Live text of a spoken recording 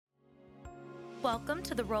Welcome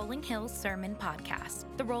to the Rolling Hills Sermon Podcast.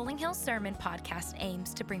 The Rolling Hills Sermon Podcast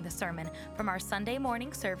aims to bring the sermon from our Sunday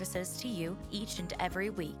morning services to you each and every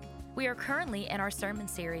week. We are currently in our sermon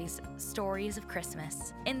series, Stories of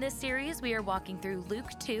Christmas. In this series, we are walking through Luke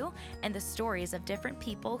 2 and the stories of different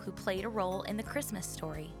people who played a role in the Christmas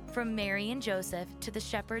story. From Mary and Joseph to the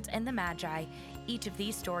shepherds and the Magi, each of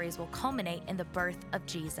these stories will culminate in the birth of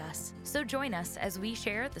Jesus. So join us as we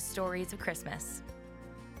share the stories of Christmas.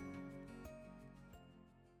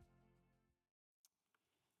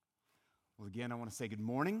 Well, again, I want to say good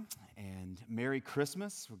morning and Merry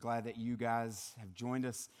Christmas. We're glad that you guys have joined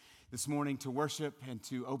us this morning to worship and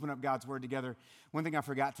to open up God's Word together. One thing I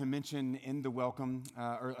forgot to mention in the welcome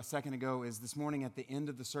or a second ago is this morning at the end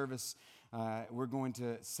of the service, we're going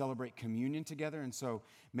to celebrate communion together. And so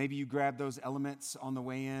maybe you grab those elements on the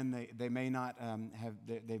way in. They may not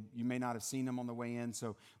you may not have seen them on the way in.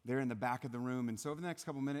 So they're in the back of the room. And so over the next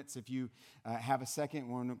couple minutes, if you have a second,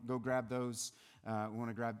 want to go grab those.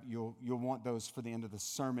 You'll want those for the end of the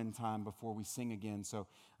sermon time before we sing again. So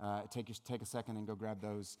take a second and go grab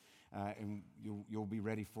those, and you'll be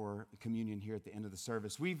ready for communion here at the end of the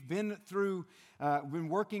service. We've been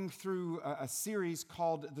working through a series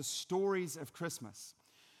called The Stories of Christmas.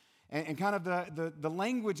 And kind of the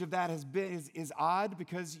language of that is odd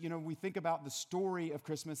because, you know, we think about the story of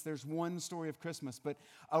Christmas. There's one story of Christmas, but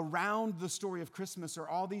around the story of Christmas are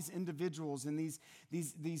all these individuals and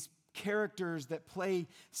these characters that play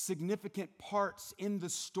significant parts in the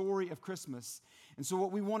story of Christmas. And so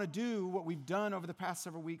what we want to do, what we've done over the past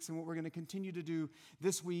several weeks and what we're going to continue to do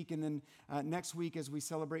this week and then next week as we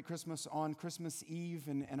celebrate Christmas on Christmas Eve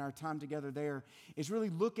and our time together there, is really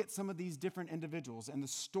look at some of these different individuals and the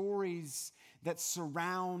stories that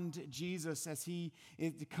surround Jesus as he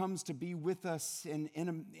comes to be with us in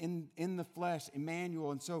the flesh,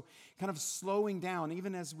 Emmanuel. And so kind of slowing down,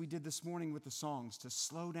 even as we did this morning with the songs, to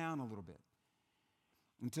slow down a little bit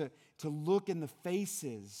and to look in the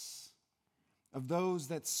faces of those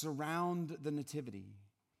that surround the nativity,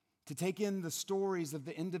 to take in the stories of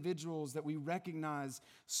the individuals that we recognize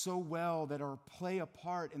so well that play a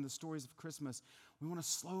part in the stories of Christmas. We want to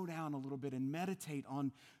slow down a little bit and meditate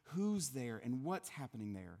on who's there and what's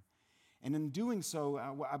happening there. And in doing so,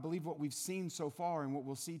 I believe what we've seen so far and what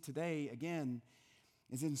we'll see today again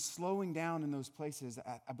is in slowing down in those places.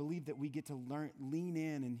 I believe that we get to lean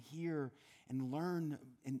in and hear and learn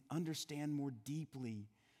and understand more deeply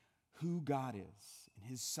who God is and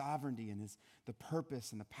his sovereignty and the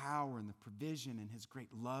purpose and the power and the provision and his great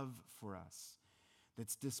love for us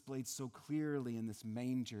that's displayed so clearly in this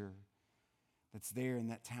manger that's there in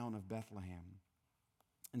that town of Bethlehem.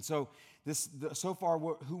 And so so far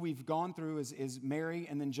who we've gone through is Mary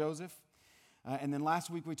and then Joseph. And then last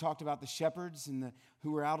week we talked about the shepherds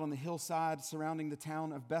who were out on the hillside surrounding the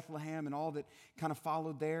town of Bethlehem and all that kind of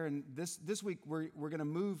followed there. And this week we're going to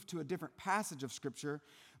move to a different passage of Scripture,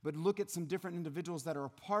 but look at some different individuals that are a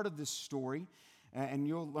part of this story. And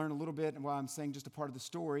you'll learn a little bit why I'm saying just a part of the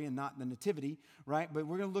story and not the nativity, right? But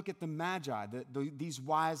we're going to look at the Magi, these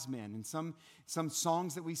wise men. And some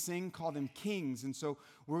songs that we sing call them kings. And so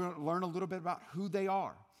we're going to learn a little bit about who they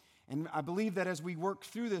are. And I believe that as we work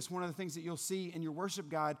through this, one of the things that you'll see in your worship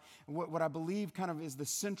guide, what I believe kind of is the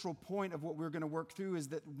central point of what we're going to work through is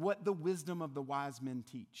that what the wisdom of the wise men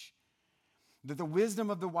teach. That the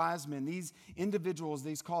wisdom of the wise men, these individuals,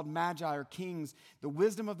 these called Magi or kings, the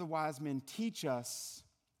wisdom of the wise men teach us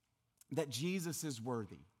that Jesus is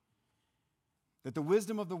worthy. That the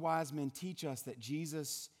wisdom of the wise men teach us that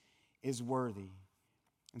Jesus is worthy.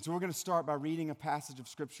 And so we're going to start by reading a passage of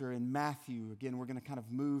Scripture in Matthew. Again, we're going to kind of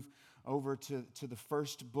move over to the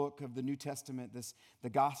first book of the New Testament, the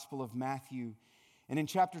Gospel of Matthew. And in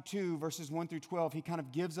chapter 2, verses 1 through 12, he kind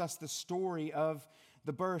of gives us the story of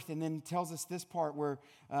the birth and then tells us this part where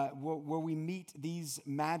we meet these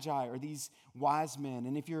Magi or these wise men.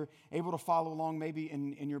 And if you're able to follow along maybe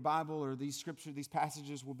in your Bible or these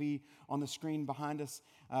passages will be on the screen behind us.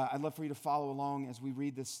 I'd love for you to follow along as we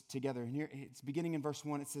read this together. And here it's beginning in verse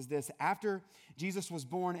 1. It says this: After Jesus was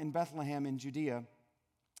born in Bethlehem in Judea,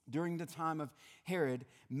 during the time of Herod,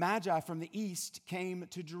 Magi from the east came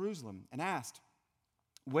to Jerusalem and asked,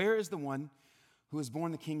 "Where is the one who is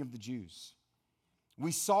born the King of the Jews?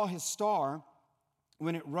 We saw his star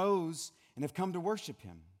when it rose and have come to worship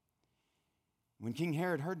him." When King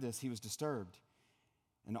Herod heard this, he was disturbed,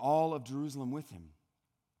 and all of Jerusalem with him.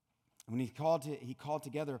 When he called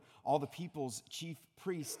together all the people's chief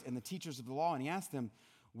priests and the teachers of the law, and he asked them,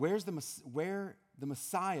 where the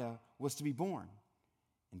Messiah was to be born.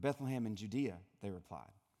 "In Bethlehem in Judea," they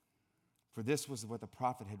replied. "For this was what the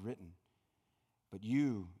prophet had written. But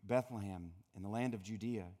you, Bethlehem, in the land of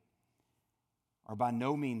Judea, are by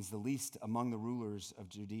no means the least among the rulers of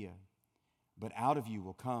Judea, but out of you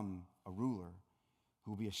will come a ruler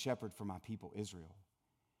who will be a shepherd for my people Israel.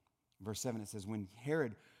 Verse 7, it says,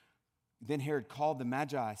 Then Herod called the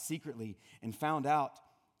Magi secretly and found out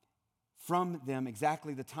from them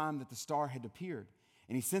exactly the time that the star had appeared.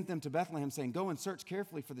 And he sent them to Bethlehem, saying, Go and search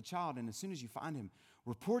carefully for the child, and as soon as you find him,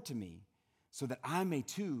 report to me, so that I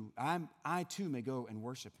too may go and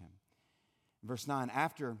worship him. Verse 9,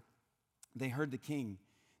 after they heard the king,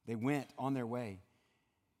 they went on their way.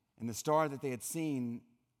 And the star that they had seen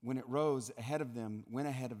when it rose went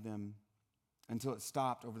ahead of them until it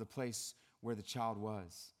stopped over the place where the child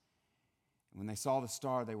was. And when they saw the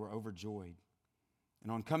star, they were overjoyed.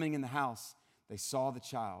 And on coming in the house, they saw the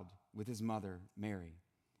child with his mother, Mary,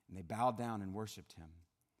 and they bowed down and worshiped him.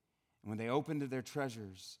 And when they opened their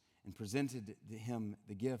treasures and presented him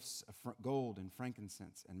the gifts of gold and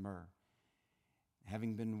frankincense and myrrh,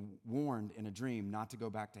 having been warned in a dream not to go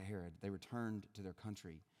back to Herod, they returned to their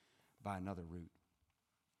country by another route.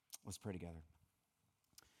 Let's pray together.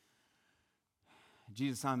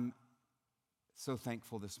 Jesus, I'm so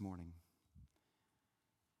thankful this morning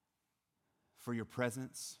for your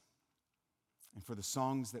presence and for the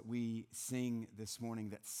songs that we sing this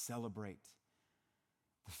morning that celebrate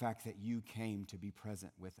the fact that you came to be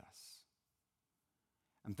present with us.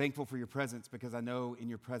 I'm thankful for your presence because I know in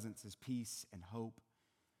your presence is peace and hope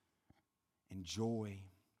and joy.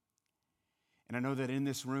 And I know that in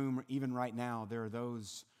this room, even right now, there are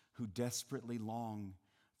those who desperately long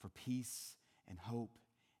for peace and hope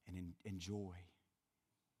and joy.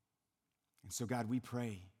 And so, God, we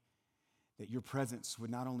pray that your presence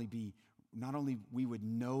would not only we would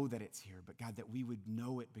know that it's here, but God, that we would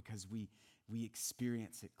know it because we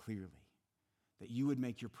experience it clearly. That you would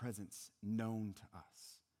make your presence known to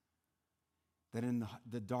us. That in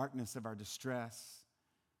the darkness of our distress,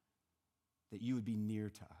 that you would be near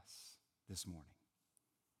to us this morning.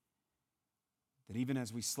 That even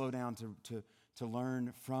as we slow down to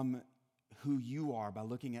learn from who you are by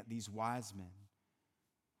looking at these wise men,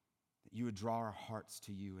 that you would draw our hearts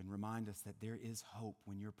to you and remind us that there is hope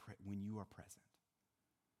when you are present.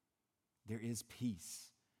 There is peace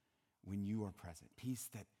when you are present. Peace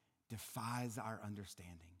that defies our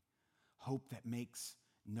understanding. Hope that makes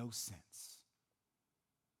no sense.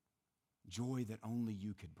 Joy that only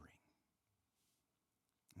you could bring.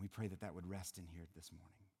 And we pray that that would rest in here this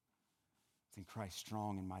morning. It's in Christ's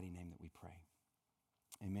strong and mighty name that we pray.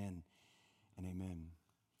 Amen and amen.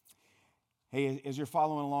 Hey, as you're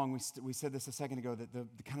following along, we said this a second ago, that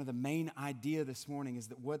the kind of the main idea this morning is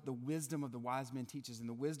that what the wisdom of the wise men teaches, and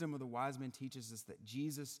the wisdom of the wise men teaches us that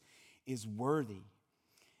Jesus is worthy.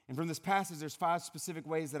 And from this passage, there's 5 specific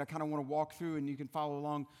ways that I kind of want to walk through, and you can follow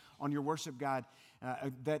along on your worship guide,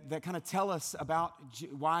 that kind of tell us about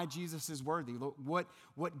why Jesus is worthy,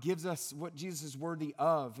 what gives us what Jesus is worthy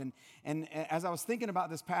of. And as I was thinking about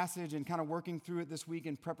this passage and kind of working through it this week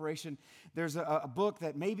in preparation, there's a book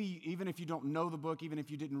that maybe, even if you don't know the book, even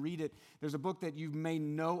if you didn't read it, there's a book that you may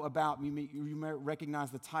know about. You may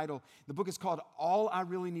recognize the title. The book is called All I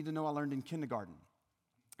Really Need to Know I Learned in Kindergarten.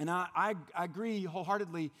 And I agree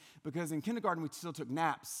wholeheartedly, because in kindergarten we still took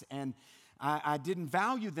naps, and I didn't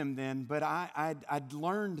value them then, but I'd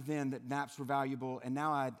learned then that naps were valuable, and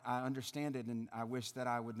now I understand it, and I wish that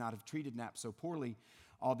I would not have treated naps so poorly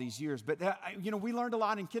all these years. But, we learned a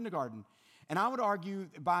lot in kindergarten, and I would argue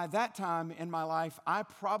by that time in my life, I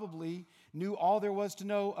probably knew all there was to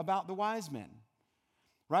know about the wise men.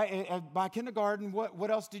 Right? By kindergarten, what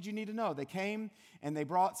else did you need to know? They came and they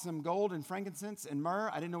brought some gold and frankincense and myrrh.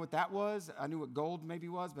 I didn't know what that was. I knew what gold maybe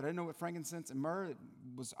was, but I didn't know what frankincense and myrrh. It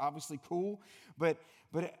was obviously cool. But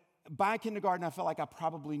by kindergarten, I felt like I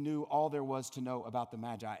probably knew all there was to know about the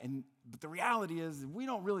Magi. But the reality is we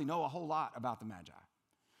don't really know a whole lot about the Magi.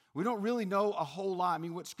 We don't really know a whole lot. I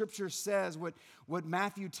mean, what Scripture says, what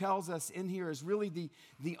Matthew tells us in here is really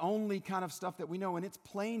the only kind of stuff that we know. And it's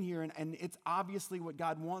plain here, and it's obviously what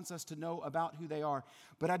God wants us to know about who they are.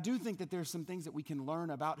 But I do think that there's some things that we can learn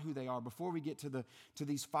about who they are before we get to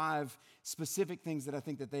these 5 specific things that I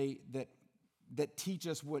think that teach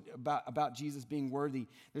us about Jesus being worthy.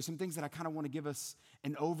 There's some things that I kind of want to give us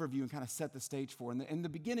an overview and kind of set the stage for. And the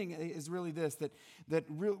beginning is really this,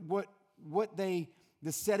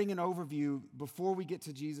 the setting and overview before we get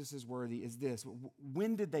to Jesus is worthy is this.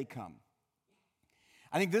 When did they come?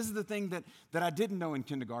 I think this is the thing that I didn't know in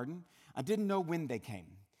kindergarten. I didn't know when they came.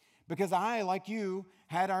 Because I, like you,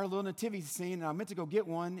 had our little nativity scene, and I meant to go get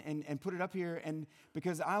one and put it up here. And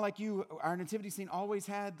because I, like you, our nativity scene always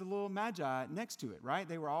had the little Magi next to it, right?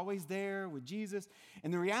 They were always there with Jesus.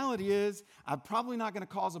 And the reality is, I'm probably not going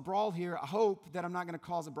to cause a brawl here. I hope that I'm not going to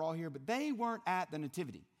cause a brawl here. But they weren't at the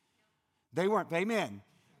nativity. They weren't. Amen.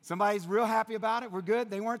 Somebody's real happy about it. We're good.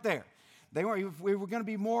 They weren't there. They weren't. If we were going to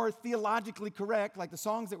be more theologically correct, like the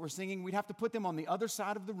songs that we're singing, we'd have to put them on the other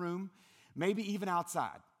side of the room, maybe even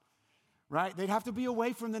outside. Right? They'd have to be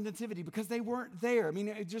away from the nativity because they weren't there. I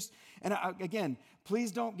mean, again,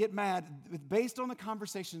 please don't get mad. Based on the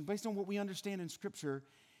conversation, based on what we understand in Scripture,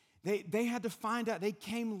 they had to find out. They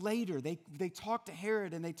came later. They talked to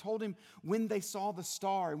Herod and they told him when they saw the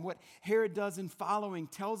star. And what Herod does in following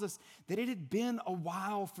tells us that it had been a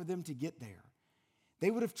while for them to get there. They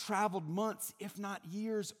would have traveled months, if not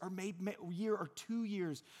years, or maybe a year or 2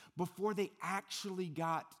 years before they actually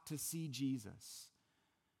got to see Jesus.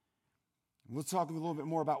 We'll talk a little bit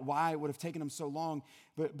more about why it would have taken them so long,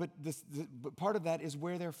 but part of that is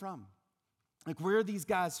where they're from. Like, where are these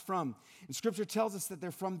guys from? And Scripture tells us that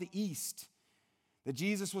they're from the east, that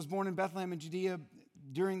Jesus was born in Bethlehem in Judea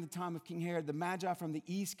during the time of King Herod. The Magi from the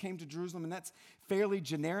east came to Jerusalem, and that's fairly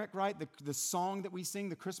generic, right? The song that we sing,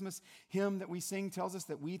 the Christmas hymn that we sing tells us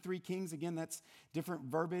that we three kings, again, that's different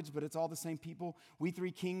verbiage, but it's all the same people. We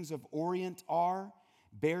three kings of Orient are.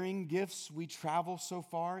 Bearing gifts, we travel so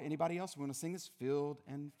far. Anybody else want to sing this? Field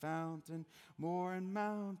and fountain, moor and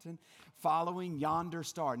mountain, following yonder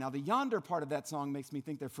star. Now, the yonder part of that song makes me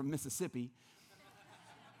think they're from Mississippi.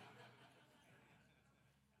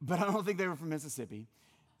 But I don't think they were from Mississippi.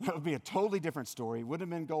 That would be a totally different story. It would have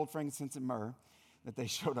been gold, frankincense, and myrrh that they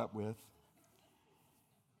showed up with.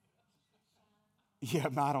 Yeah,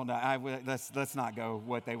 I don't know. Let's not go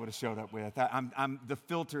what they would have showed up with. The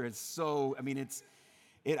filter is so, I mean,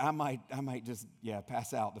 I might just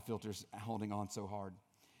pass out. The filter's holding on so hard.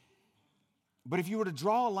 But if you were to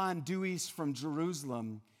draw a line due east from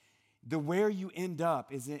Jerusalem, where you end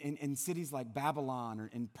up is in cities like Babylon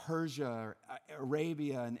or in Persia or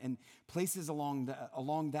Arabia and places along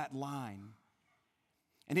that line.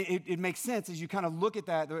 And it makes sense as you kind of look at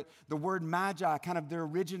that. The word Magi, kind of their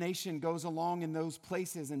origination goes along in those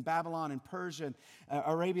places in Babylon and Persia and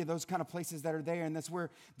Arabia, those kind of places that are there. And that's where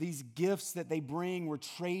these gifts that they bring were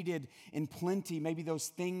traded in plenty. Maybe those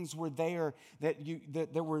things were there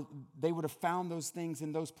they would have found those things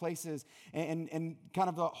in those places. And kind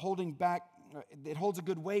of the holding back, it holds a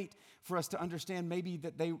good weight for us to understand maybe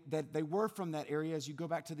that they were from that area as you go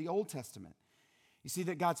back to the Old Testament. You see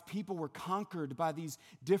that God's people were conquered by these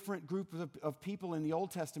different groups of people in the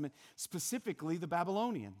Old Testament, specifically the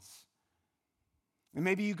Babylonians. And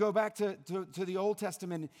maybe you go back to the Old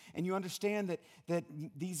Testament and you understand that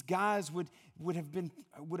these guys would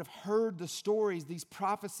have heard the stories, these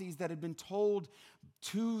prophecies that had been told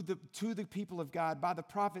to the people of God by the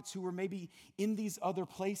prophets who were maybe in these other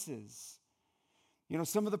places. You know,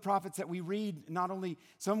 some of the prophets that we read, not only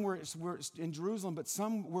some were in Jerusalem, but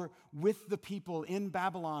some were with the people in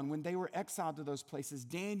Babylon when they were exiled to those places.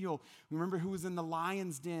 Daniel, remember, who was in the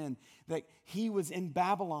lion's den, that he was in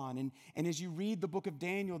Babylon. And as you read the book of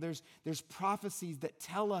Daniel, there's prophecies that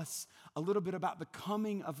tell us a little bit about the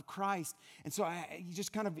coming of Christ. And so you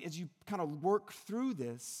just kind of, as you kind of work through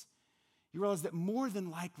this, you realize that more than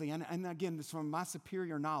likely, and again, this is from my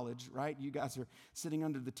superior knowledge, right? You guys are sitting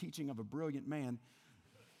under the teaching of a brilliant man.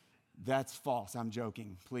 That's false. I'm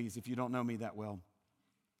joking. Please, if you don't know me that well.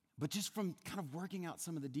 But just from kind of working out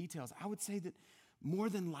some of the details, I would say that more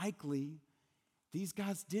than likely, these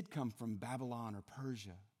guys did come from Babylon or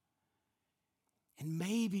Persia. And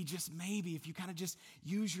maybe, just maybe, if you kind of just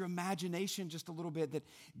use your imagination just a little bit, that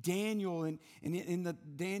Daniel and in the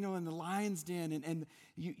Daniel in the lion's den, and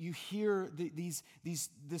you hear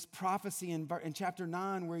this prophecy in chapter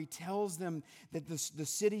 9 where he tells them that the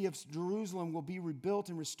city of Jerusalem will be rebuilt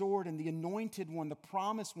and restored, and the anointed one, the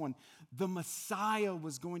promised one, the Messiah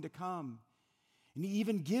was going to come. And he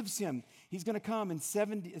even gives him, he's going to come in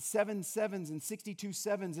 7 sevens and 62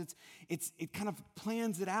 sevens. It kind of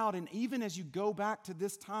plans it out. And even as you go back to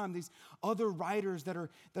this time, these other writers that are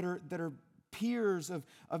peers of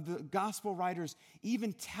the gospel writers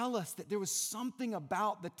even tell us that there was something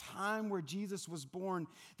about the time where Jesus was born,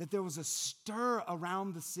 that there was a stir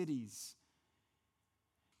around the cities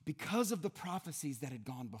because of the prophecies that had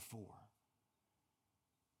gone before.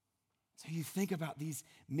 So you think about these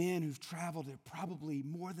men who've traveled, they're probably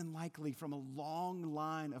more than likely from a long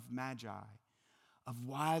line of magi, of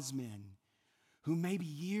wise men, who maybe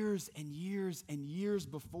years and years and years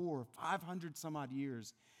before, 500 some odd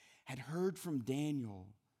years, had heard from Daniel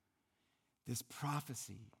this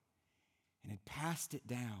prophecy and had passed it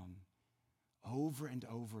down over and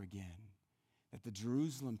over again that the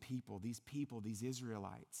Jerusalem people, these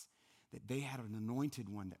Israelites, that they had an anointed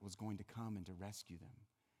one that was going to come and to rescue them.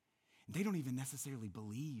 And they don't even necessarily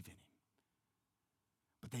believe in him,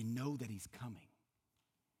 but they know that he's coming.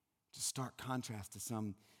 To stark contrast to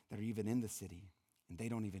some that are even in the city, and they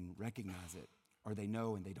don't even recognize it, or they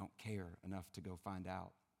know and they don't care enough to go find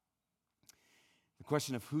out. The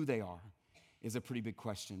question of who they are is a pretty big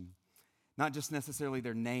question. Not just necessarily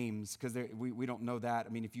their names, because we don't know that. I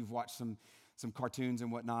mean, if you've watched some cartoons and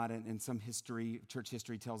whatnot, and some history, church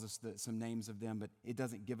history tells us some names of them, but it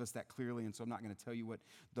doesn't give us that clearly, and so I'm not going to tell you what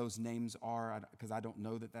those names are, because I don't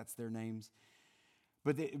know that that's their names.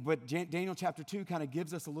 But Daniel chapter 2 kind of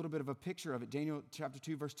gives us a little bit of a picture of it. Daniel chapter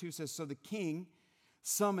 2 verse 2 says, "So the king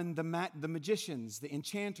summoned the magicians, the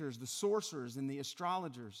enchanters, the sorcerers, and the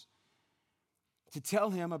astrologers to tell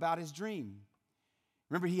him about his dream."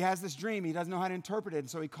 Remember, he has this dream. He doesn't know how to interpret it. And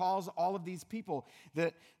so he calls all of these people,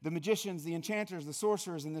 the magicians, the enchanters, the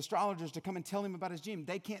sorcerers, and the astrologers to come and tell him about his dream.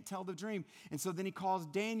 They can't tell the dream. And so then he calls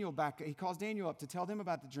Daniel back. He calls Daniel up to tell them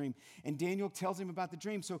about the dream. And Daniel tells him about the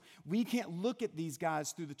dream. So we can't look at these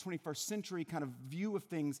guys through the 21st century kind of view of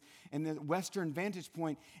things and the Western vantage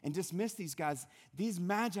point and dismiss these guys. These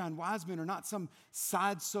Magi and wise men are not some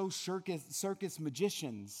sideshow circus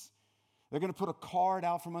magicians. They're going to put a card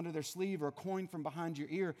out from under their sleeve or a coin from behind your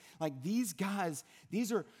ear. Like these guys, these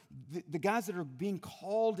are the guys that are being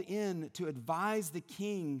called in to advise the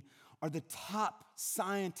king are the top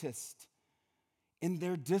scientists in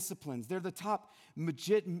their disciplines. They're the top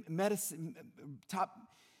medicine, top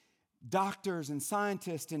doctors and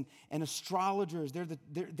scientists and astrologers.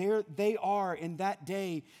 They are in that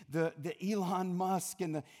day the Elon Musk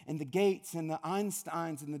and the Gates and the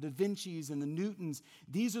Einsteins and the Da Vinci's and the Newtons.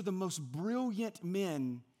 These are the most brilliant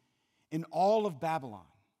men in all of Babylon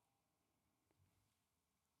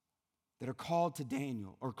that are called to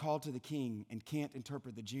Daniel or called to the king and can't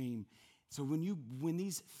interpret the dream. So when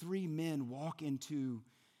these three men walk into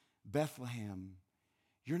Bethlehem,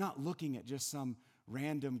 you're not looking at just some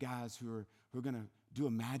random guys who are going to do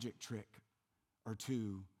a magic trick or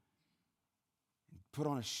two and put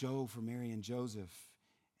on a show for Mary and Joseph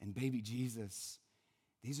and baby Jesus.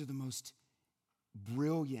 These are the most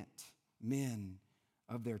brilliant men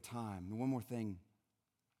of their time. And one more thing,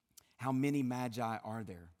 how many Magi are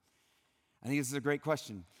there? I think this is a great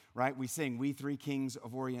question, right? We sing, "We three kings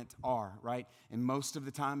of Orient are," right? And most of the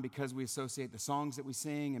time, because we associate the songs that we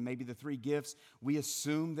sing and maybe the three gifts, we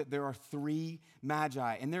assume that there are three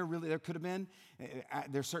Magi. And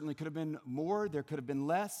there certainly could have been more. There could have been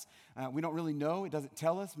less. We don't really know. It doesn't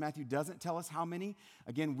tell us. Matthew doesn't tell us how many.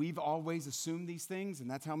 Again, we've always assumed these things, and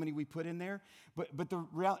that's how many we put in there. But the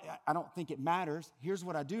reality, I don't think it matters. Here's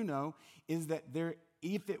what I do know, is that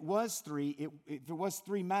if it was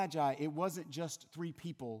three Magi, it wasn't just three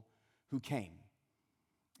people who came.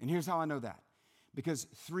 And here's how I know that. Because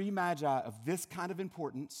three Magi of this kind of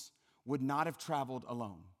importance would not have traveled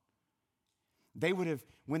alone. They would have,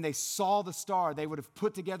 when they saw the star, they would have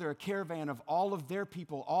put together a caravan of all of their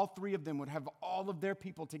people. All three of them would have all of their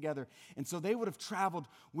people together. And so they would have traveled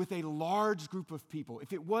with a large group of people.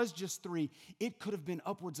 If it was just three, it could have been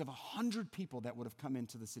upwards of 100 people that would have come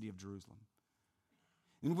into the city of Jerusalem.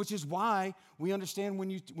 And which is why we understand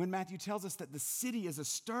when Matthew tells us that the city is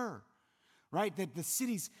astir, right? That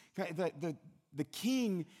the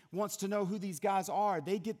king wants to know who these guys are.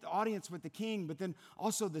 They get the audience with the king, but then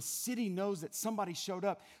also the city knows that somebody showed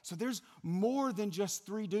up. So there's more than just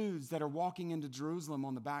three dudes that are walking into Jerusalem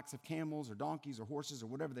on the backs of camels or donkeys or horses or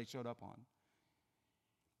whatever they showed up on.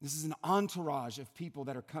 This is an entourage of people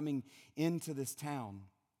that are coming into this town.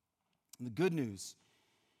 And the good news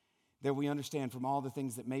that we understand from all the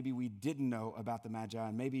things that maybe we didn't know about the Magi,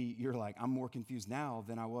 and maybe you're like, I'm more confused now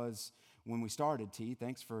than I was when we started, T.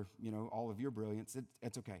 Thanks for, all of your brilliance.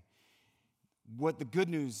 It's okay. What the good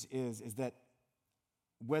news is that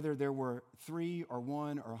whether there were 3 or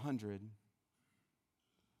 1 or 100,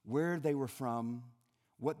 where they were from,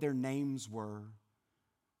 what their names were,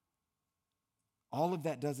 all of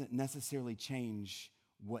that doesn't necessarily change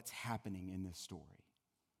what's happening in this story.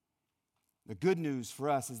 The good news for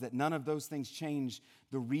us is that none of those things change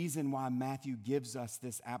the reason why Matthew gives us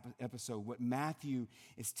this episode. What Matthew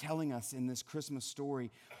is telling us in this Christmas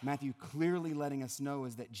story, Matthew clearly letting us know,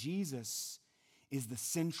 is that Jesus is the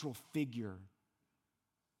central figure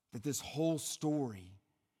that this whole story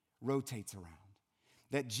rotates around.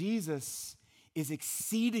 That Jesus is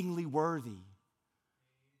exceedingly worthy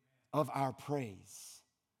of our praise.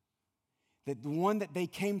 That the one that they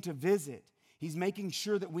came to visit, he's making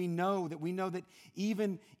sure that we know that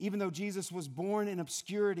even though Jesus was born in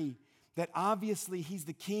obscurity, that obviously he's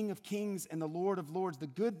the King of kings and the Lord of lords. The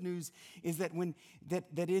good news is that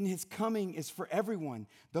that in his coming is for everyone,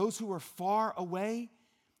 those who are far away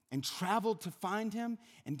and traveled to find him,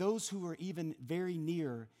 and those who are even very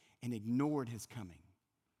near and ignored his coming.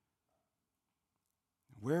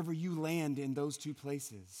 Wherever you land in those two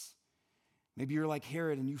places, maybe you're like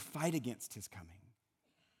Herod and you fight against his coming.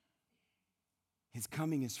 His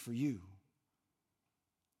coming is for you.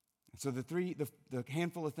 So the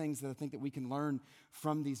handful of things that I think that we can learn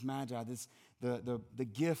from these Magi, the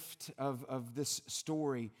gift of this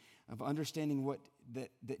story of understanding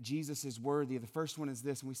that Jesus is worthy. The first one is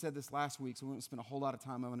this, and we said this last week, so we won't spend a whole lot of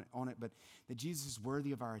time on it, but that Jesus is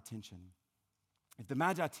worthy of our attention. If the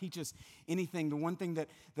Magi teach us anything, the one thing that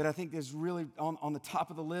I think is really on the top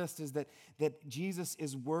of the list is that Jesus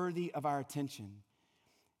is worthy of our attention.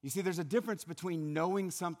 You see, there's a difference between knowing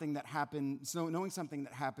something that happens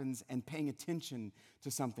and paying attention to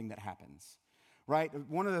something that happens, right?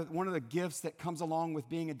 One of the gifts that comes along with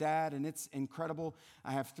being a dad, and it's incredible.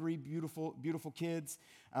 I have 3 beautiful, beautiful kids,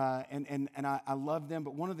 and I love them.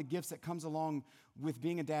 But one of the gifts that comes along with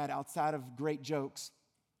being a dad, outside of great jokes,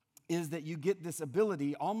 is that you get this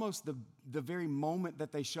ability, almost the very moment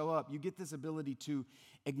that they show up, you get this ability to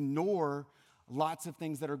ignore lots of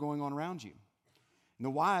things that are going on around you. And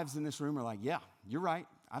the wives in this room are like, yeah, you're right.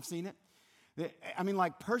 I've seen it. I mean,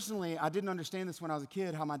 like, personally, I didn't understand this when I was a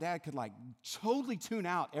kid, how my dad could, like, totally tune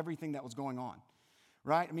out everything that was going on,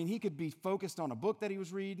 right? I mean, he could be focused on a book that he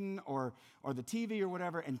was reading or the TV or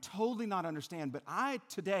whatever and totally not understand. But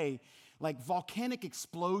today, like, volcanic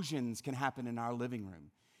explosions can happen in our living room,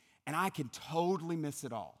 and I can totally miss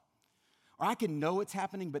it all. Or I can know it's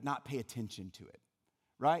happening but not pay attention to it.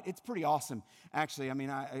 Right? It's pretty awesome, actually. I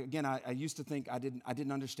mean, I used to think I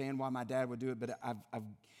didn't understand why my dad would do it, but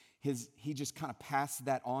he just kind of passed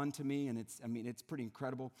that on to me, and it's pretty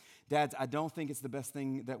incredible. Dads, I don't think it's the best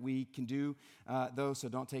thing that we can do, though, so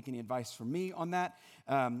don't take any advice from me on that.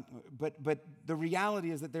 But the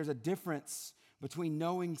reality is that there's a difference between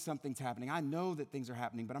knowing something's happening. I know that things are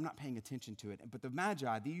happening, but I'm not paying attention to it. But the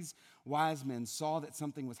Magi, these wise men, saw that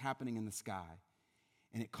something was happening in the sky,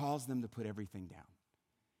 and it caused them to put everything down.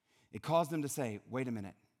 It caused them to say, wait a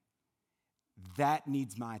minute, that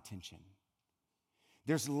needs my attention.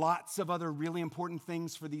 There's lots of other really important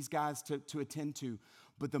things for these guys to attend to,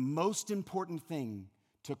 but the most important thing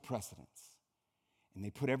took precedence. And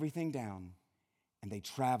they put everything down, and they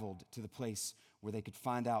traveled to the place where they could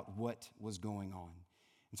find out what was going on.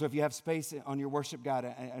 And so if you have space on your worship guide,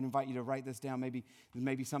 I invite you to write this down.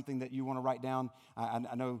 Maybe something that you want to write down.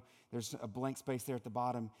 I know there's a blank space there at the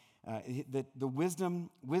bottom. That the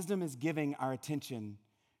wisdom is giving our attention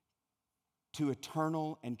to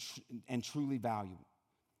eternal and truly valuable.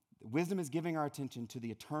 Wisdom is giving our attention to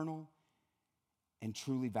the eternal and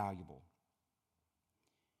truly valuable.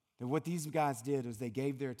 And what these guys did is they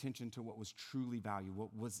gave their attention to what was truly valuable,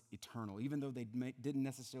 what was eternal, even though they didn't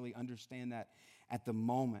necessarily understand that at the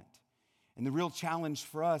moment. And the real challenge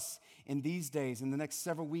for us in these days, in the next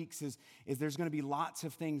several weeks, is there's going to be lots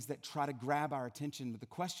of things that try to grab our attention. But the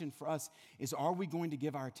question for us is, are we going to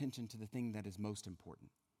give our attention to the thing that is most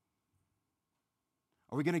important?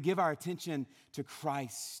 Are we going to give our attention to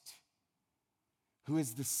Christ, who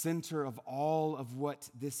is the center of all of what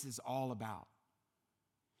this is all about?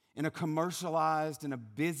 In a commercialized and a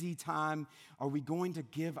busy time, are we going to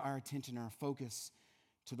give our attention, our focus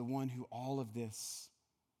to the one who all of this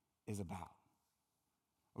is about?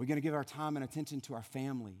 Are we going to give our time and attention to our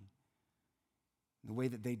family in the way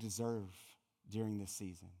that they deserve during this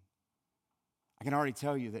season? I can already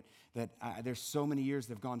tell you that there's so many years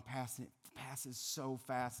that have gone past, and it passes so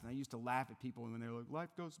fast. And I used to laugh at people when they're like, life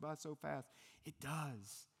goes by so fast. It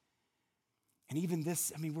does. And even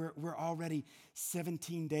this, I mean, we're already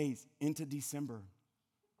 17 days into December.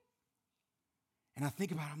 And I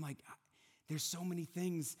think about it, I'm like, there's so many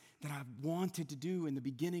things that I've wanted to do in the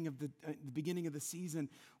beginning of the season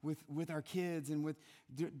with our kids and with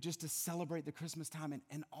just to celebrate the Christmas time.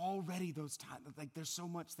 And already those times, like, there's so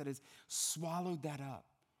much that has swallowed that up.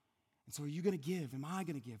 And so are you going to give? Am I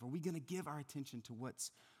going to give? Are we going to give our attention to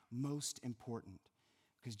what's most important?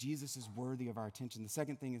 Because Jesus is worthy of our attention. The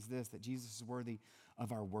second thing is this, that Jesus is worthy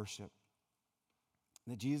of our worship.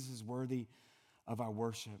 That Jesus is worthy of our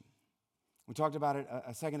worship. We talked about it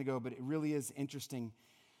a second ago, but it really is interesting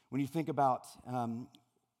when you think about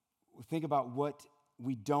what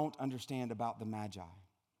we don't understand about the Magi,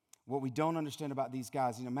 what we don't understand about these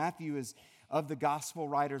guys. You know, Matthew is, of the gospel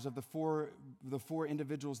writers, of the four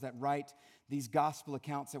individuals that write these gospel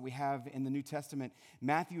accounts that we have in the New Testament,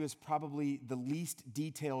 Matthew is probably the least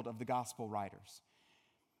detailed of the gospel writers.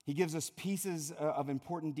 He gives us pieces of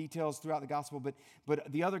important details throughout the gospel,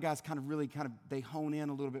 but the other guys they hone in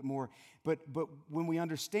a little bit more. But when we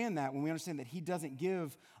understand that he doesn't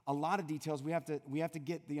give a lot of details, we have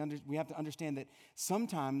to understand that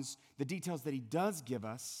sometimes the details that he does give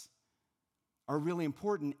us are really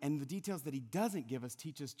important, and the details that he doesn't give us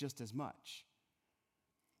teach us just as much.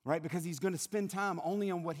 Right? Because he's going to spend time only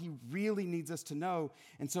on what he really needs us to know.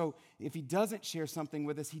 And so if he doesn't share something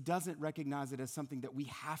with us, he doesn't recognize it as something that we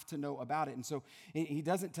have to know about it. And so he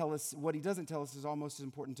doesn't tell us, what he doesn't tell us is almost as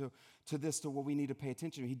important to what we need to pay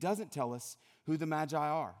attention to. He doesn't tell us who the Magi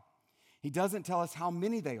are. He doesn't tell us how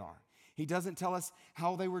many they are. He doesn't tell us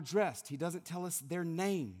how they were dressed. He doesn't tell us their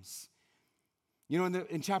names. You know,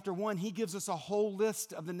 in chapter 1, he gives us a whole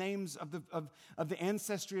list of the names of the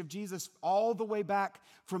ancestry of Jesus all the way back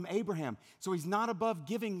from Abraham. So he's not above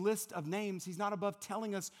giving list of names. He's not above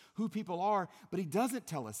telling us who people are, but he doesn't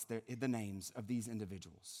tell us the names of these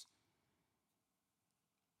individuals.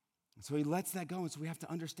 And so he lets that go, and so we have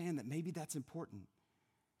to understand that maybe that's important.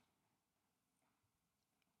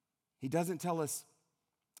 He doesn't tell us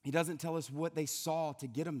what they saw to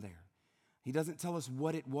get them there. He doesn't tell us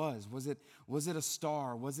what it was. Was it a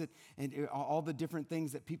star? Was it and all the different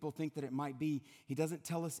things that people think that it might be? He doesn't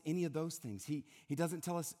tell us any of those things. He doesn't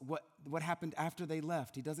tell us what happened after they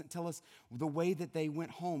left. He doesn't tell us the way that they went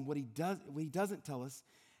home. He doesn't tell us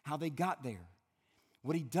how they got there.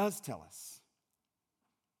 What he does tell us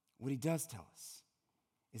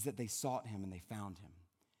is that they sought him and they found him.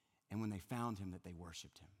 And when they found him, that they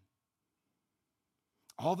worshiped him.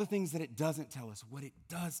 All the things that it doesn't tell us, what it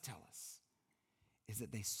does tell us is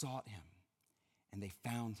that they sought him and they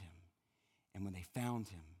found him. And when they found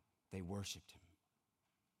him, they worshiped him.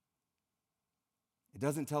 It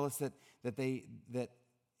doesn't tell us that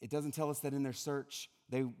it doesn't tell us that in their search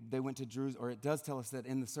they went to Jerusalem, or it does tell us that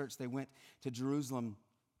in the search they went to Jerusalem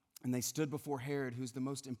and they stood before Herod, who's the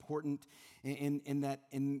most important in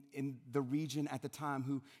the region at the time,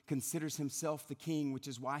 who considers himself the king, which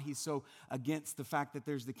is why he's so against the fact that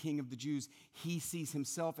there's the king of the Jews. He sees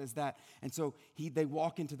himself as that. And so they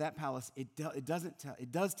walk into that palace. It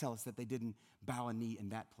does tell us that they didn't bow a knee in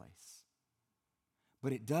that place.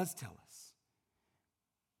 But it does tell us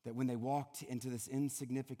that when they walked into this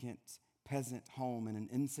insignificant peasant home in an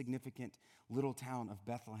insignificant little town of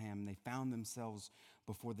Bethlehem, they found themselves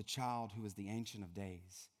before the child who was the Ancient of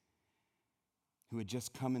Days, who had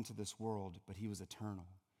just come into this world, but he was eternal.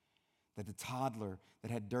 That the toddler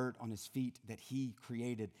that had dirt on his feet that he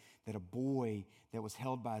created, that a boy that was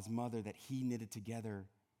held by his mother that he knitted together,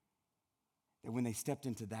 that when they stepped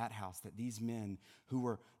into that house, that these men who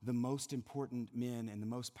were the most important men and the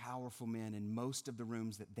most powerful men in most of the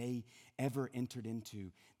rooms that they ever entered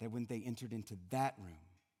into, that when they entered into that room,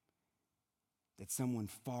 that someone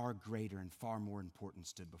far greater and far more important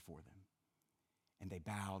stood before them. And they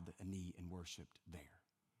bowed a knee and worshiped there.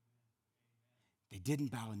 They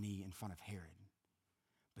didn't bow a knee in front of Herod,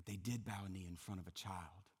 but they did bow a knee in front of a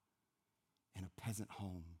child in a peasant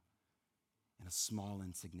home in a small,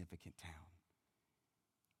 insignificant town.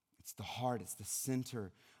 It's the heart, it's the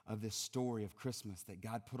center of this story of Christmas, that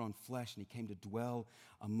God put on flesh and he came to dwell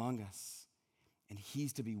among us. And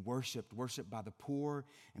he's to be worshiped by the poor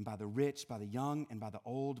and by the rich, by the young and by the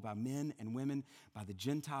old, by men and women, by the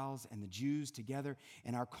Gentiles and the Jews together.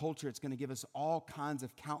 In our culture, it's going to give us all kinds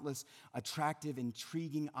of countless attractive,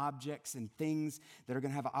 intriguing objects and things that are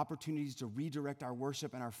going to have opportunities to redirect our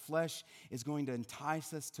worship. And our flesh is going to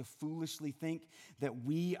entice us to foolishly think that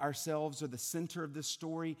we ourselves are the center of this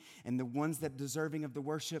story and the ones that are deserving of the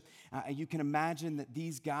worship. You can imagine that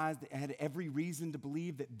these guys that had every reason to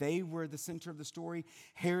believe that they were the center of the story.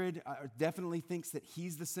 Herod definitely thinks that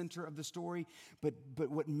he's the center of the story, but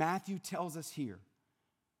what Matthew tells us here,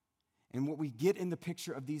 and what we get in the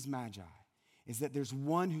picture of these Magi, is that there's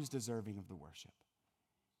one who's deserving of the worship,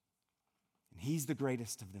 and he's the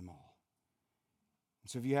greatest of them all. And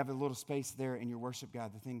so if you have a little space there in your worship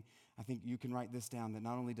guide, I think you can write this down, that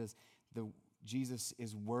not only does Jesus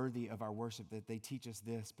is worthy of our worship, that they teach us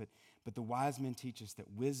this, but the wise men teach us that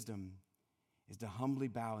wisdom is to humbly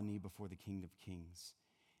bow a knee before the King of Kings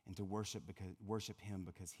and to worship him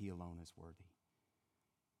because he alone is worthy.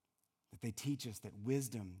 That they teach us that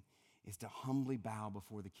wisdom is to humbly bow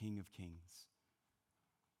before the King of Kings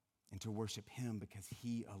and to worship him because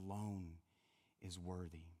he alone is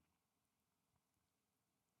worthy.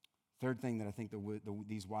 Third thing that I think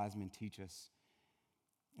these wise men teach us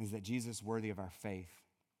is that Jesus is worthy of our faith.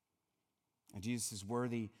 And Jesus is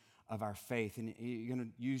worthy of our faith. And you're going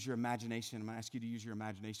to use your imagination. I'm going to ask you to use your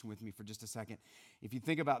imagination with me for just a second. If you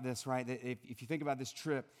think about this, right, if you think about this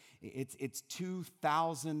trip, it's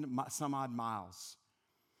 2,000 some odd miles.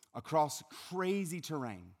 across crazy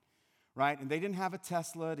terrain, right? And they didn't have a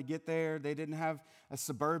Tesla to get there. They didn't have a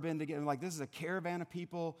Suburban to get there. Like, this is a caravan of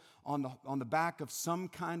people on the back of some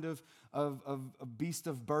kind of beast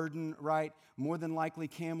of burden, right? More than likely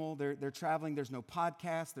camel. They're traveling. There's no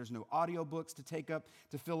podcast. There's no audiobooks to take up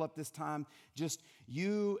to fill up this time. Just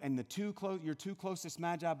you and your two closest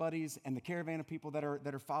Magi buddies and the caravan of people that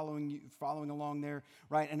are following along there,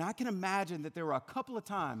 right? And I can imagine that there were a couple of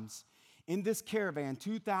times in this caravan,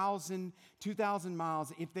 2,000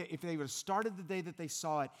 miles, if they would have started the day that they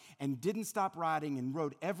saw it and didn't stop riding and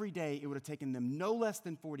rode every day, it would have taken them no less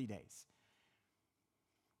than 40 days.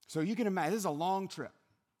 So you can imagine, this is a long trip.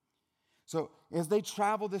 So as they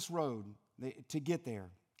travel this road to get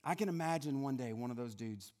there, I can imagine one day one of those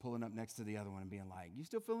dudes pulling up next to the other one and being like, "You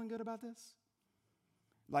still feeling good about this?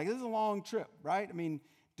 Like, this is a long trip, right? I mean,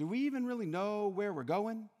 do we even really know where we're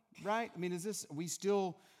going, right? I mean,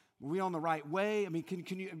 are we on the right way? I mean,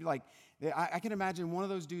 can you, like, I can imagine one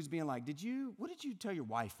of those dudes being like, what did you tell your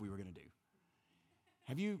wife we were going to do?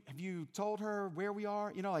 Have you told her where we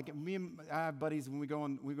are? You know, like, me and I have buddies, when we go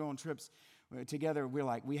on trips together,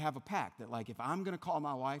 we have a pact that, like, if I'm going to call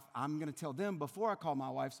my wife, I'm going to tell them before I call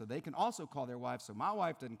my wife so they can also call their wife, so my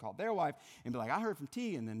wife doesn't call their wife and be like, "I heard from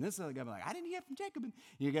T," and then this other guy be like, "I didn't hear from Jacob." And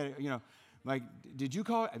you got to, like, did you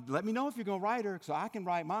call? Let me know if you're going to write her so I can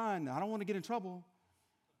write mine. I don't want to get in trouble.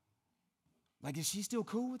 Like, is she still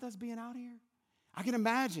cool with us being out here? I can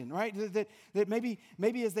imagine, right, that maybe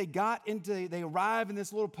as they arrive in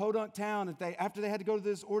this little podunk town, after they had to go to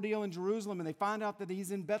this ordeal in Jerusalem, and they find out that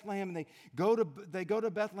he's in Bethlehem, and they go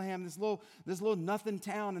to Bethlehem, this little nothing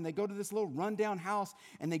town, and they go to this little rundown house,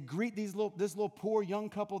 and they greet this little poor young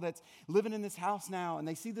couple that's living in this house now, and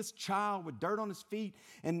they see this child with dirt on his feet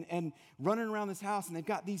and running around this house, and they've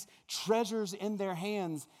got these treasures in their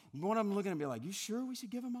hands. One of them looking at me like, "You sure we should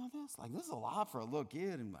give him all this? Like, this is a lot for a little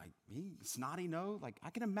kid," and like, he snotty nose. Like, I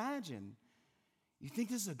can imagine. You think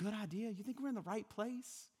this is a good idea? You think we're in the right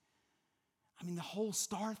place? I mean, the whole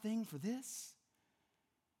star thing for this?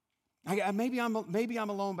 Maybe I'm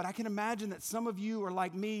alone, but I can imagine that some of you are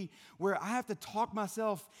like me, where I have to talk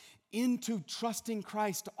myself into trusting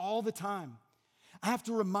Christ all the time. I have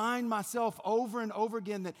to remind myself over and over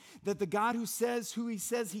again that the God who says who he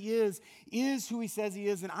says he is who he says he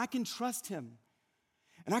is, and I can trust him.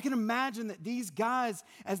 And I can imagine that these guys,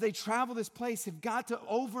 as they travel this place, have got to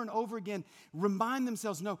over and over again remind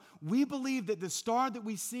themselves, no, we believe that the star that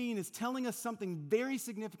we've seen is telling us something very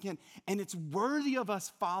significant, and it's worthy of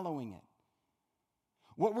us following it.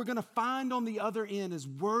 What we're going to find on the other end is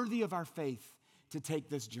worthy of our faith to take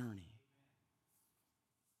this journey.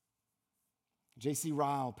 J.C.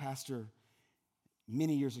 Ryle, pastor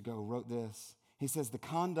many years ago, wrote this. He says, "The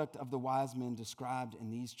conduct of the wise men described in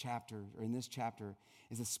this chapter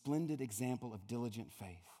is a splendid example of diligent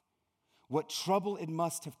faith. What trouble it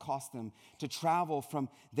must have cost them to travel from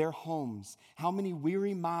their homes. How many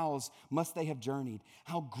weary miles must they have journeyed?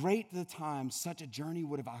 How great the time such a journey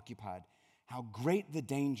would have occupied. How great the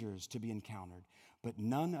dangers to be encountered. But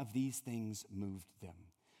none of these things moved them,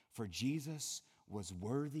 for Jesus was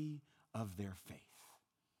worthy of their faith."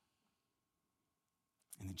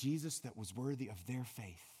 And the Jesus that was worthy of their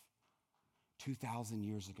faith 2,000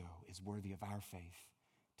 years ago is worthy of our faith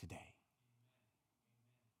today.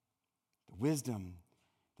 The wisdom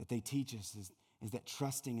that they teach us is that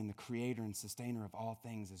trusting in the creator and sustainer of all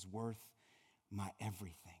things is worth my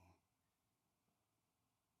everything.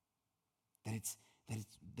 That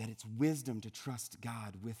it's wisdom to trust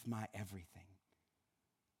God with my everything.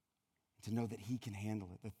 To know that he can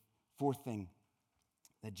handle it. The fourth thing,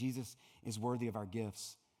 that Jesus is worthy of our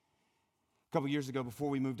gifts. A couple years ago, before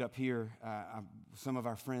we moved up here, some of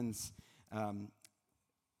our friends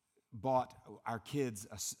bought our kids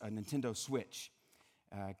a Nintendo Switch.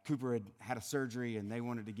 Cooper had a surgery, and they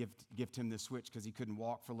wanted to gift him this Switch because he couldn't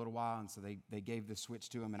walk for a little while, and so they gave this Switch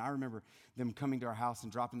to him. And I remember them coming to our house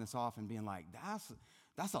and dropping this off and being like,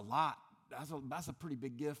 that's a lot. That's a pretty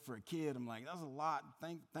big gift for a kid. I'm like, that's a lot.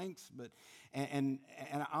 Thanks, but and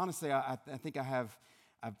honestly, I think I've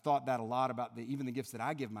thought that a lot about even the gifts that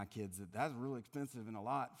I give my kids. That's really expensive and a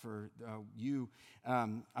lot for you.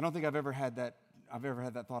 I don't think I've ever had that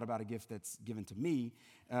thought about a gift that's given to me.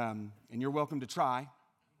 And you're welcome to try.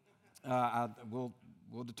 We'll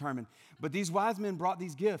determine. But these wise men brought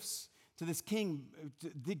these gifts to this king,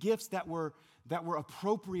 the gifts that were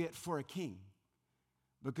appropriate for a king.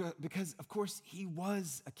 Because, of course, he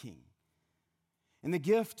was a king. And the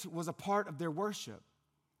gift was a part of their worship.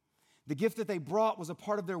 The gift that they brought was a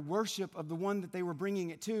part of their worship of the one that they were bringing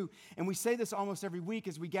it to. And we say this almost every week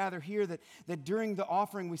as we gather here, that during the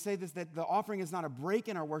offering, we say this, that the offering is not a break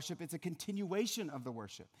in our worship, it's a continuation of the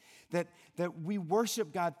worship. That we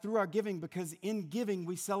worship God through our giving because in giving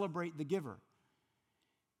we celebrate the giver.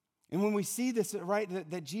 And when we see this, right,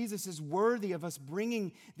 that Jesus is worthy of us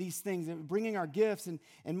bringing these things, bringing our gifts,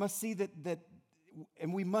 and must see that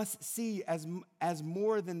and we must see as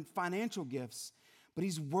more than financial gifts, but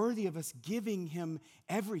he's worthy of us giving him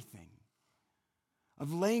everything,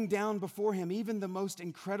 of laying down before him even the most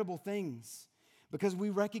incredible things, because we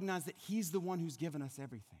recognize that he's the one who's given us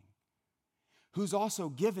everything, who's also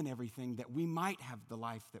given everything that we might have the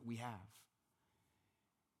life that we have.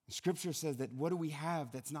 Scripture says that what do we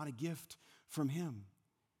have that's not a gift from him?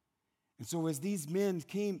 And so as these men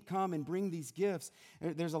come and bring these gifts,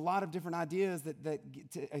 there's a lot of different ideas that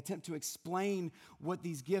to attempt to explain what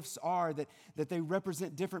these gifts are, that they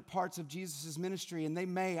represent different parts of Jesus' ministry. And they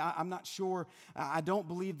may, I'm not sure, I don't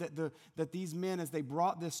believe that these men, as they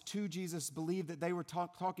brought this to Jesus, believed that they were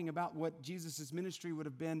talking about what Jesus' ministry would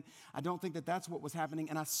have been. I don't think that that's what was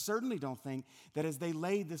happening. And I certainly don't think that as they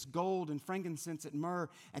laid this gold and frankincense and myrrh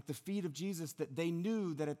at the feet of Jesus, that they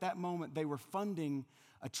knew that at that moment they were funding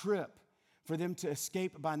a trip for them to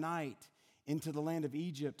escape by night into the land of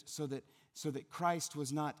Egypt so that Christ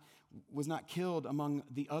was not killed among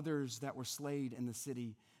the others that were slain in the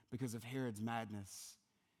city because of Herod's madness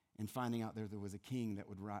and finding out there was a king that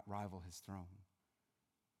would rival his throne.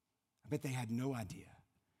 I bet they had no idea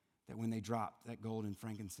that when they dropped that gold and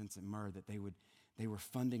frankincense and myrrh that they were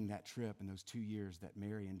funding that trip in those 2 years that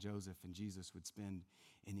Mary and Joseph and Jesus would spend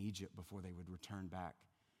in Egypt before they would return back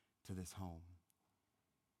to this home.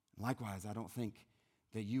 Likewise, I don't think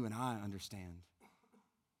that you and I understand.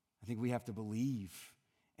 I think we have to believe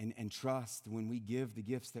and trust when we give the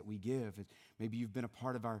gifts that we give. Maybe you've been a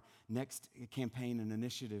part of our next campaign and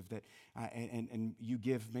initiative that and you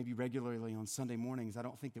give maybe regularly on Sunday mornings. I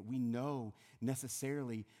don't think that we know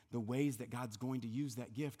necessarily the ways that God's going to use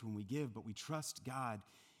that gift when we give, but we trust God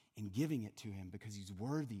in giving it to him because he's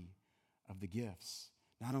worthy of the gifts,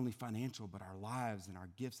 not only financial, but our lives and our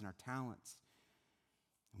gifts and our talents.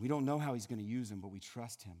 We don't know how he's going to use them, but we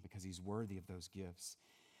trust him because he's worthy of those gifts.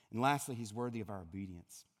 And lastly, he's worthy of our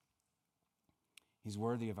obedience. He's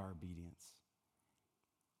worthy of our obedience.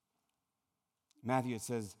 Matthew, it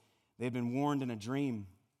says, they had been warned in a dream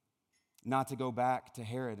not to go back to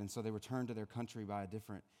Herod, and so they returned to their country by a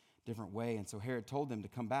different way. And so Herod told them to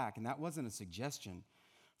come back, and that wasn't a suggestion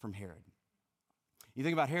from Herod. You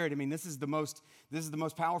think about Herod, I mean, this is the most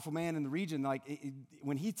powerful man in the region. Like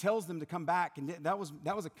when he tells them to come back, and that was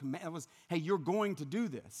a command. That was, hey, you're going to do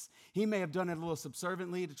this. He may have done it a little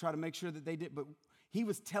subserviently to try to make sure that they did, but he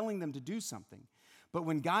was telling them to do something. But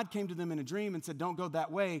when God came to them in a dream and said, don't go that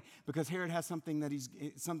way because Herod has something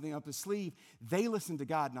up his sleeve, they listened to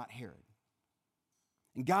God, not Herod.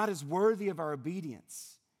 And God is worthy of our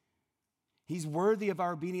obedience. He's worthy of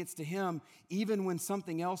our obedience to him, even when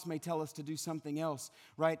something else may tell us to do something else,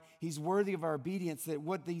 right? He's worthy of our obedience. That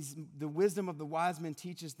the wisdom of the wise men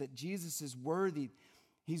teaches that Jesus is worthy.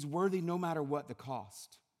 He's worthy no matter what the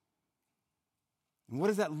cost. And what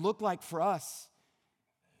does that look like for us?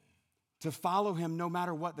 To follow him no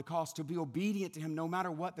matter what the cost, to be obedient to him no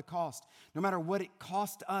matter what the cost, no matter what it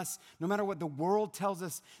cost us, no matter what the world tells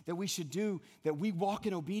us that we should do, that we walk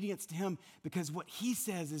in obedience to him because what he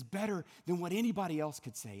says is better than what anybody else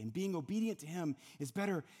could say. And being obedient to him is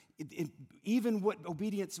better. Even what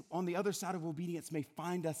obedience on the other side of obedience may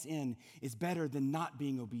find us in is better than not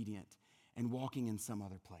being obedient and walking in some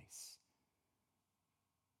other place.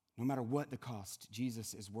 No matter what the cost,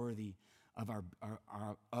 Jesus is worthy of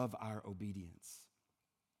our obedience.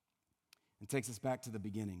 It takes us back to the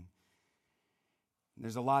beginning.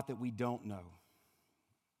 There's a lot that we don't know.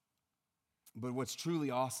 But what's truly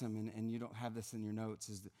awesome, and you don't have this in your notes,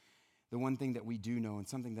 is the one thing that we do know, and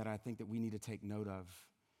something that I think that we need to take note of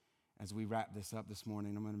as we wrap this up this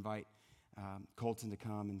morning. I'm going to invite Colton to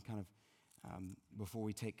come and kind of, before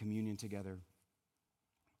we take communion together.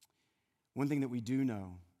 One thing that we do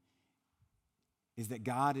know is that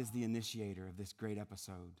God is the initiator of this great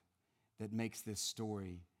episode that makes this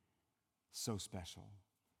story so special.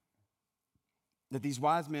 That these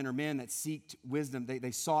wise men are men that seeked wisdom.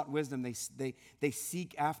 They sought wisdom. They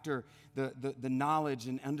seek after the knowledge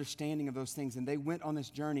and understanding of those things. And they went on this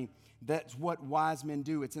journey. That's what wise men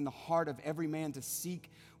do. It's in the heart of every man to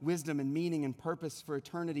seek wisdom and meaning and purpose for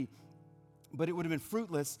eternity. But it would have been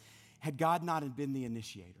fruitless had God not been the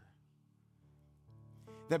initiator.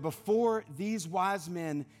 that before these wise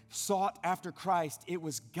men sought after Christ, it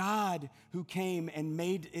was God who came and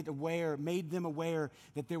made them aware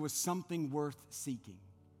that there was something worth seeking.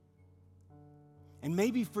 And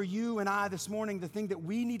maybe for you and I this morning, the thing that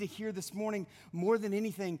we need to hear this morning more than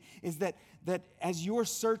anything is that as you're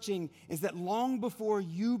searching, is that long before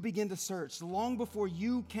you begin to search, long before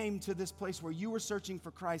you came to this place where you were searching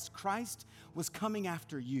for Christ, Christ was coming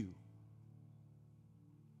after you.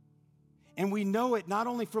 And we know it not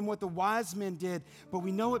only from what the wise men did, but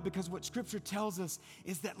we know it because what Scripture tells us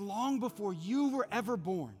is that long before you were ever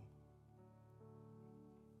born,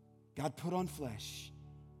 God put on flesh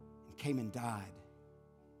and came and died.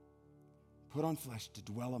 Put on flesh to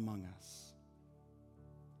dwell among us.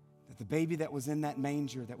 That the baby that was in that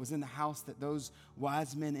manger, that was in the house that those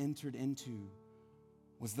wise men entered into,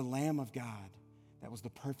 was the Lamb of God. That was the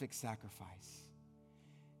perfect sacrifice.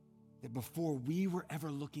 That before we were ever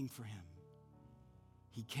looking for him,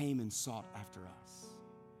 he came and sought after us.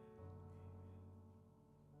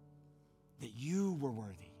 That you were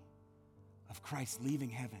worthy of Christ leaving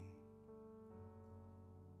heaven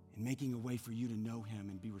and making a way for you to know him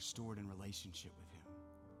and be restored in relationship with him.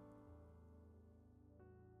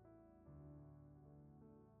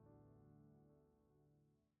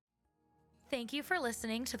 Thank you for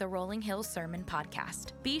listening to the Rolling Hills Sermon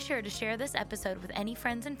Podcast. Be sure to share this episode with any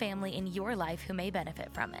friends and family in your life who may benefit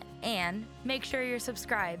from it. And make sure you're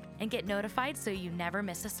subscribed and get notified so you never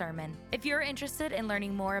miss a sermon. If you're interested in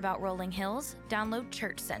learning more about Rolling Hills, download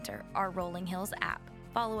Church Center, our Rolling Hills app.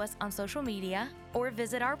 Follow us on social media or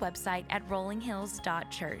visit our website at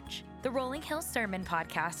rollinghills.church. The Rolling Hills Sermon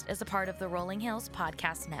Podcast is a part of the Rolling Hills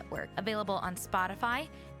Podcast Network, available on Spotify,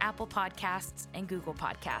 Apple Podcasts, and Google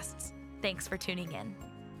Podcasts. Thanks for tuning in.